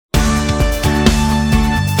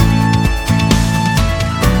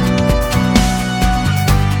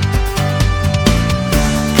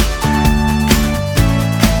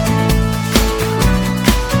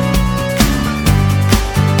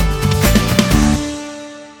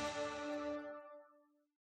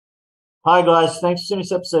Hi guys, thanks for tuning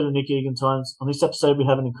this episode of Nick Egan Times. On this episode, we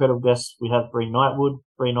have an incredible guest. We have Brie Nightwood.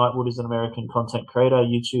 Brie Nightwood is an American content creator,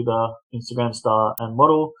 YouTuber, Instagram star, and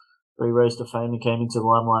model. Brie rose to fame and came into the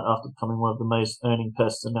limelight after becoming one of the most earning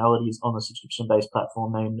personalities on the subscription-based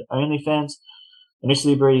platform named OnlyFans.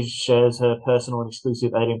 Initially, Brie shares her personal and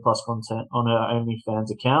exclusive 18 plus content on her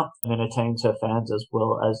OnlyFans account and entertains her fans as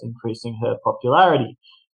well as increasing her popularity.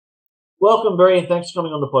 Welcome, Brie, and thanks for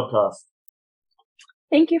coming on the podcast.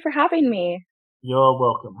 Thank you for having me. You're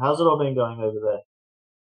welcome. How's it all been going over there?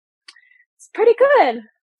 It's pretty good.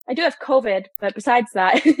 I do have COVID, but besides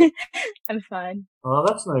that, I'm fine. Oh,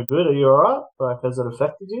 that's no good. Are you all right? Like, has it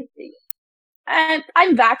affected you? And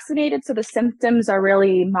I'm vaccinated, so the symptoms are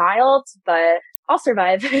really mild, but I'll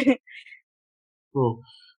survive. Cool.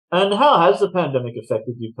 And how has the pandemic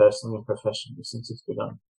affected you personally and professionally since it's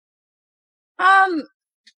begun? um,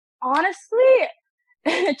 Honestly,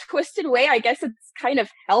 in a twisted way, I guess it's kind of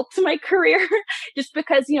helped my career just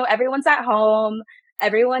because, everyone's at home,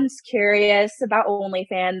 everyone's curious about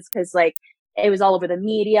OnlyFans because it was all over the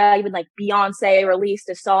media. Even like Beyonce released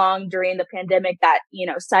a song during the pandemic that,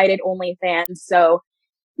 cited OnlyFans. So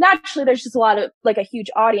naturally there's just a lot of a huge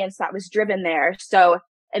audience that was driven there. So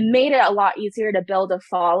it made it a lot easier to build a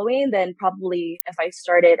following than probably if I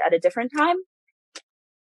started at a different time.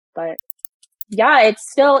 But yeah, it's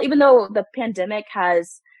still, even though the pandemic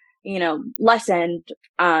has, lessened,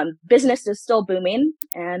 business is still booming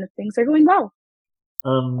and things are going well.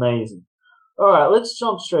 Amazing. All right, let's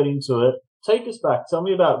jump straight into it. Take us back. Tell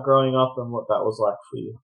me about growing up and what that was like for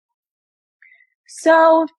you.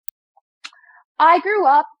 So I grew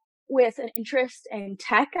up with an interest in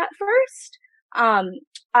tech at first.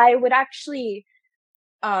 I would actually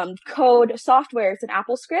code softwares in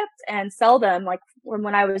AppleScript and sell them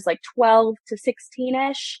when I was 12 to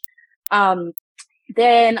 16-ish.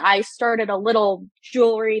 Then I started a little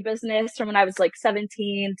jewelry business from when I was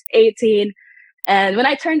 17 to 18. And when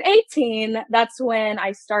I turned 18, that's when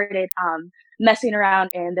I started messing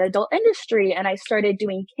around in the adult industry, and I started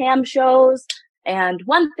doing cam shows, and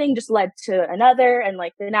one thing just led to another, and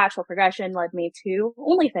the natural progression led me to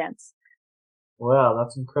OnlyFans. Wow,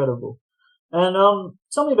 that's incredible. And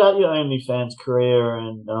tell me about your OnlyFans career.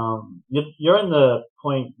 And you're in the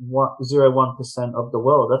 0.01% of the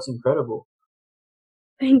world. That's incredible.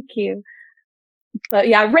 Thank you. But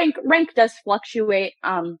yeah, rank does fluctuate.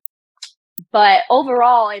 But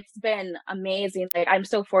overall, it's been amazing. I'm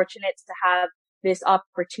so fortunate to have this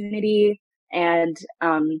opportunity and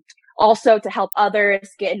also to help others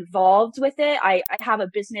get involved with it. I have a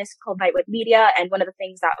business called Nightwood Media, and one of the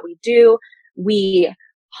things that we do, we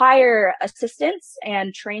hire assistants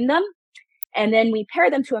and train them. And then we pair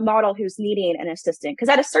them to a model who's needing an assistant. Because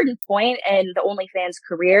at a certain point in the OnlyFans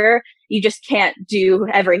career, you just can't do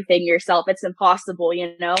everything yourself. It's impossible,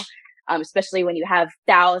 especially when you have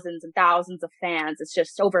thousands and thousands of fans. It's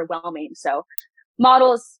just overwhelming. So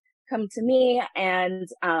models come to me and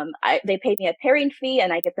they pay me a pairing fee,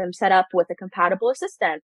 and I get them set up with a compatible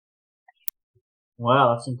assistant.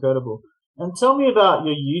 Wow, that's incredible. And tell me about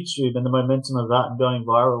your YouTube and the momentum of that and going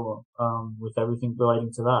viral with everything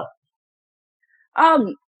relating to that.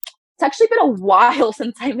 It's actually been a while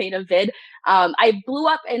since I made a vid. I blew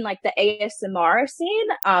up in the ASMR scene.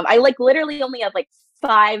 I literally only have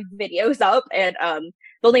 5 videos up, and the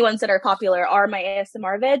only ones that are popular are my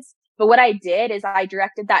ASMR vids. But what I did is I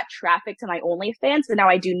directed that traffic to my OnlyFans, so now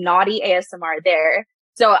I do naughty ASMR there.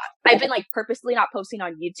 So I've been purposely not posting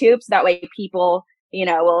on YouTube, so that way people,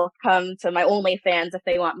 will come to my OnlyFans if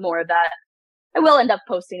they want more of that. I will end up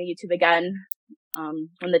posting to YouTube again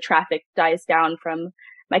when the traffic dies down from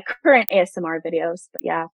my current ASMR videos. But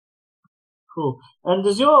yeah. Cool. And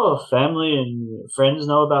does your family and friends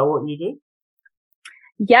know about what you do?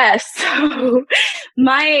 Yes. So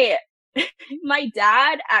my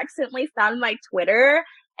dad accidentally found my Twitter.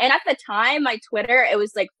 And at the time, my Twitter, it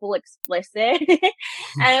was full explicit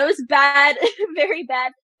and it was bad, very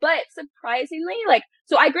bad. But surprisingly,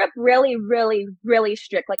 so I grew up really, really, really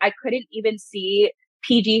strict. I couldn't even see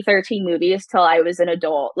PG-13 movies till I was an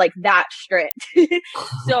adult, that strict.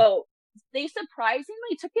 So they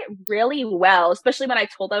surprisingly took it really well, especially when I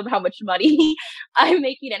told them how much money I'm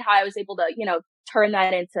making and how I was able to, turn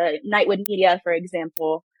that into Nightwood Media, for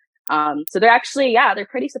example. So they're actually, yeah, they're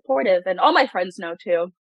pretty supportive, and all my friends know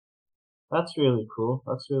too. That's really cool.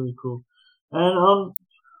 That's really cool. And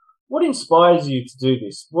what inspires you to do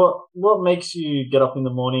this? What makes you get up in the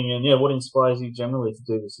morning? And yeah, what inspires you generally to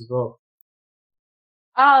do this as well?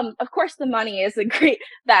 Of course, the money is a great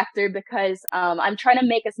factor because I'm trying to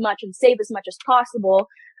make as much and save as much as possible.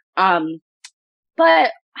 Um,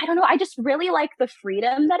 but I don't know. I just really like the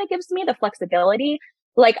freedom that it gives me, the flexibility.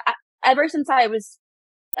 Like ever since I was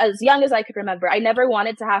as young as I could remember, I never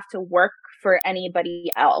wanted to have to work for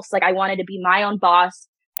anybody else. Like I wanted to be my own boss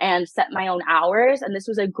and set my own hours. And this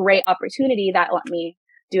was a great opportunity that let me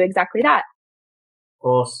do exactly that.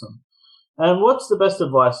 Awesome. And what's the best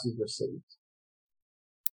advice you've received?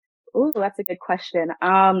 Ooh, that's a good question.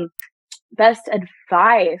 Best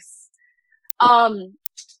advice.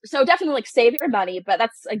 So definitely like save your money, but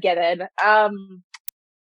that's a given.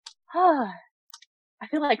 I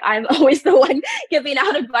feel like I'm always the one giving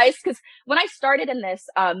out advice because when I started in this,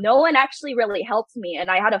 no one actually really helped me, and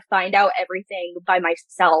I had to find out everything by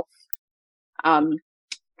myself.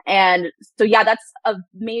 And so, yeah, that's a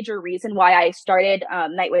major reason why I started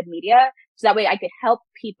Nightwood Media, so that way I could help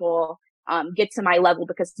people get to my level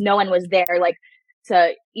because no one was there, like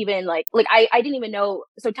to even like I didn't even know.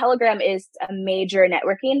 So Telegram is a major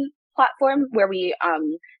networking platform where we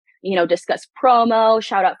discuss promo,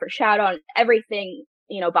 shout out for shout out, everything,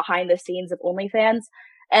 behind the scenes of OnlyFans.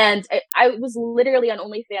 And I was literally on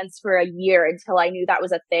OnlyFans for a year until I knew that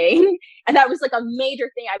was a thing. And that was like a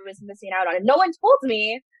major thing I was missing out on. And no one told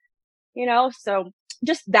me, so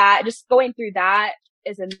just going through that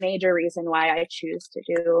is a major reason why I choose to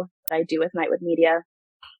do what I do with Nightwood Media.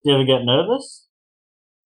 Do you ever get nervous?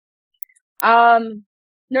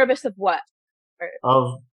 Nervous of what?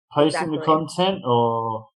 Of posting Exactly. the content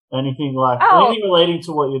or anything anything relating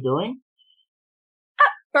to what you're doing?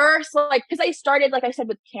 First, because I started, like I said,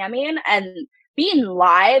 with camming, and being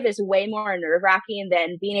live is way more nerve-wracking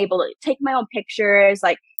than being able to take my own pictures,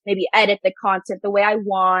 like maybe edit the content the way I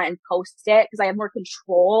want and post it because I have more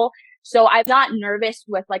control. So I'm not nervous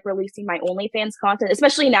with like releasing my OnlyFans content,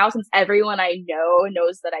 especially now since everyone I know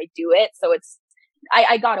knows that I do it. So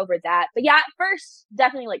I got over that. But yeah, at first,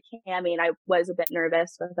 definitely like camming, I was a bit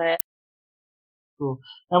nervous with it. Cool.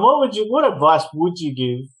 And what advice would you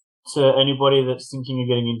give to anybody that's thinking of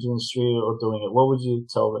getting into the industry or doing it? What would you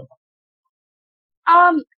tell them?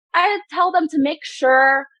 I tell them to make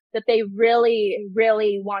sure that they really,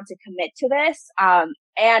 really want to commit to this.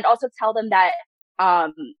 And also tell them that,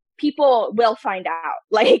 people will find out.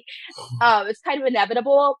 Like, it's kind of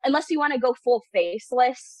inevitable unless you want to go full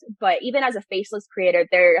faceless. But even as a faceless creator,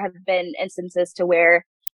 there have been instances to where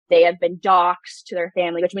they have been doxxed to their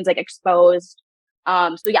family, which means like exposed.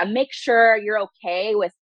 So yeah, make sure you're okay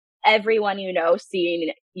with everyone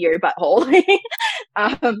seeing your butthole.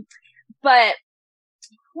 But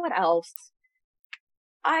what else?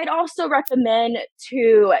 I'd also recommend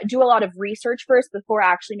to do a lot of research first before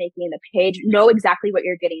actually making the page. Know exactly what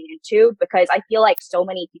you're getting into because I feel like so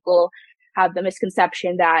many people have the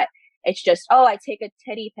misconception that it's just, oh, I take a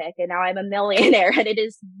titty pic and now I'm a millionaire, and it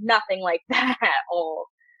is nothing like that at all.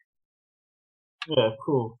 Yeah,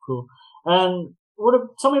 cool. And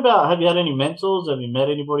tell me about, have you had any mentors? Have you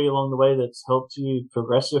met anybody along the way that's helped you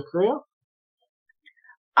progress your career?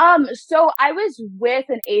 So I was with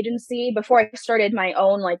an agency before I started my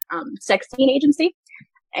own sexting agency,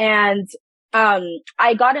 and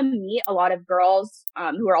I got to meet a lot of girls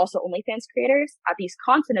who are also OnlyFans creators at these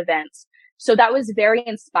content events. So that was very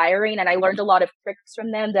inspiring, and I learned a lot of tricks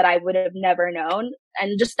from them that I would have never known.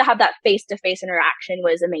 And just to have that face-to-face interaction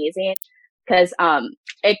was amazing because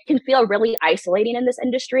it can feel really isolating in this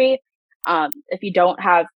industry if you don't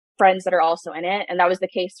have friends that are also in it. And that was the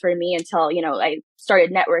case for me until, I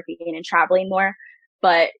started networking and traveling more.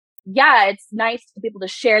 But yeah, it's nice to be able to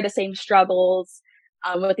share the same struggles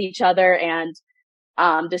with each other and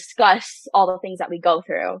discuss all the things that we go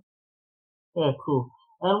through. Yeah, cool.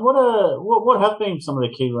 And what have been some of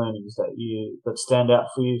the key learnings that stand out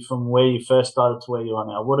for you from where you first started to where you are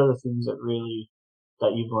now? What are the things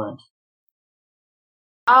that you've learned?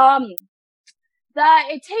 That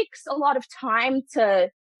it takes a lot of time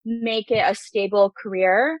to make it a stable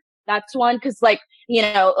career. That's one, because like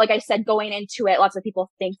I said, going into it, lots of people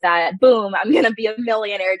think that boom, I'm gonna be a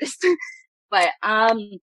millionaire but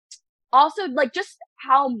also like just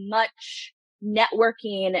how much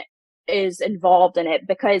networking is involved in it,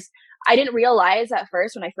 because I didn't realize at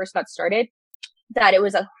first when I first got started that it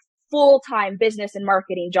was a full-time business and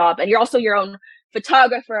marketing job, and you're also your own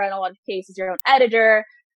photographer in a lot of cases, your own editor.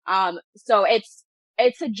 So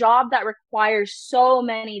it's a job that requires so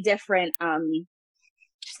many different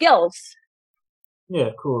skills. Yeah,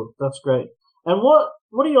 cool. That's great. And what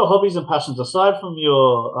are your hobbies and passions aside from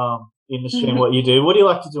your industry and what you do? What do you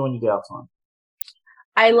like to do on your downtime?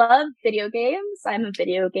 I love video games. I'm a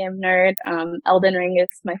video game nerd. Elden Ring is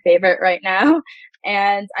my favorite right now.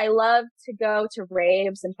 And I love to go to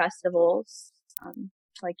raves and festivals,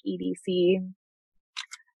 like EDC.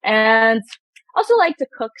 And also like to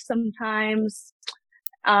cook sometimes.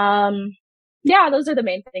 yeah, those are the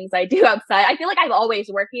main things I do outside. I feel like I'm always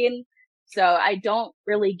working, so I don't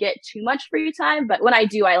really get too much free time. But when I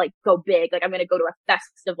do, I like go big. Like I'm gonna go to a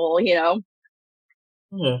festival, you know.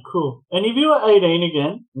 Yeah, cool. And if you were 18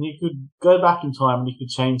 again, and you could go back in time and you could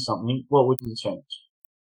change something, what would you change?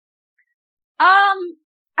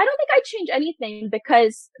 I don't think I'd change anything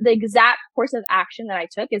because the exact course of action that I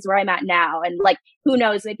took is where I'm at now. And like, who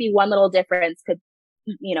knows, maybe one little difference could,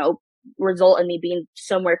 you know, result in me being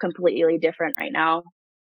somewhere completely different right now.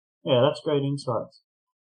 Yeah, that's great insights.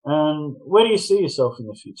 And where do you see yourself in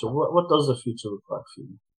the future? What does the future look like for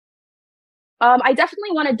you? I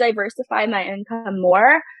definitely want to diversify my income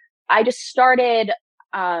more. I just started,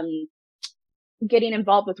 um, getting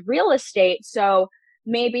involved with real estate. So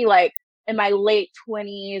maybe like in my late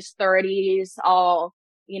 20s, 30s, I'll,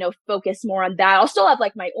 you know, focus more on that. I'll still have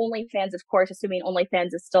like my OnlyFans, of course, assuming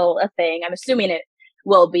OnlyFans is still a thing. I'm assuming it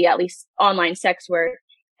will be, at least online sex work.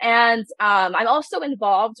 And I'm also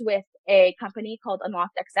involved with a company called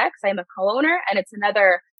Unlocked XX. I'm a co-owner, and it's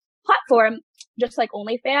another platform just like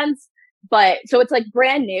OnlyFans. But so it's like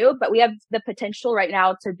brand new, but we have the potential right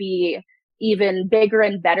now to be even bigger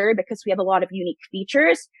and better because we have a lot of unique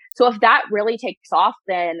features. So if that really takes off,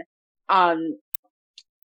 then um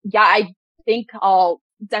yeah, I think I'll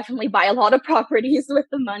definitely buy a lot of properties with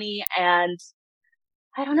the money, and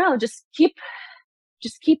I don't know, just keep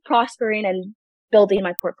prospering and building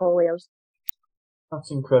my portfolios.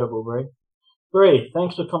 That's incredible, Brie. Brie,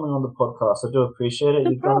 thanks for coming on the podcast. I do appreciate it.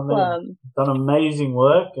 No You've problem. done amazing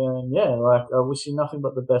work, and yeah, like I wish you nothing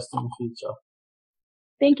but the best in the future.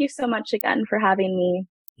 Thank you so much again for having me.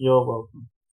 You're welcome.